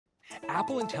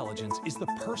Apple Intelligence is the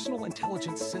personal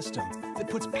intelligence system that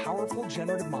puts powerful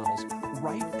generative models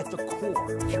right at the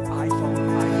core of your iPhone,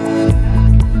 iPad,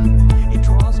 and Mac. It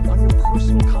draws on your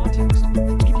personal context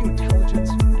to give you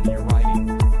intelligence into your writing.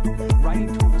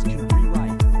 Writing tools can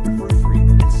rewrite,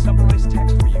 proofread, and summarize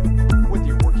text for you, whether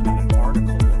you're working on an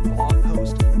article or blog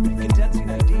post, condensing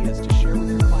ideas to share with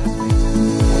your classmates,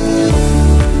 or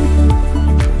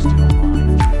you post it online.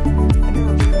 And there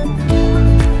are tools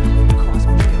across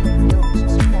Mail, Notes,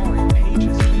 Safari,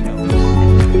 Pages, Keynote, and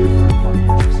many third-party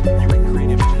apps. You can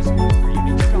create images in three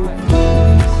unique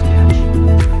styles: sketch,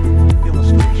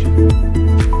 illustration,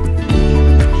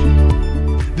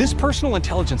 animation. This personal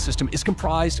intelligence system is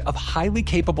comprised of highly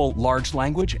capable large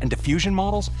language and diffusion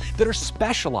models that are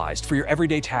specialized for your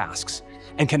everyday tasks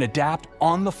and can adapt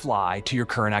on the fly to your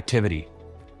current activity.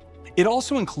 It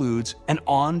also includes an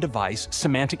on-device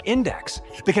semantic index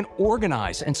that can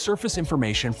organize and surface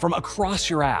information from across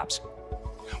your apps.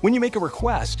 When you make a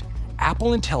request,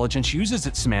 Apple Intelligence uses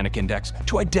its semantic index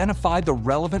to identify the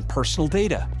relevant personal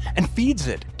data and feeds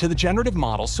it to the generative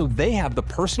model so they have the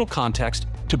personal context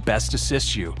to best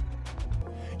assist you.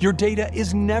 Your data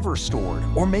is never stored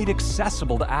or made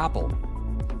accessible to Apple.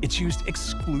 It's used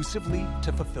exclusively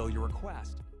to fulfill your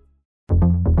request.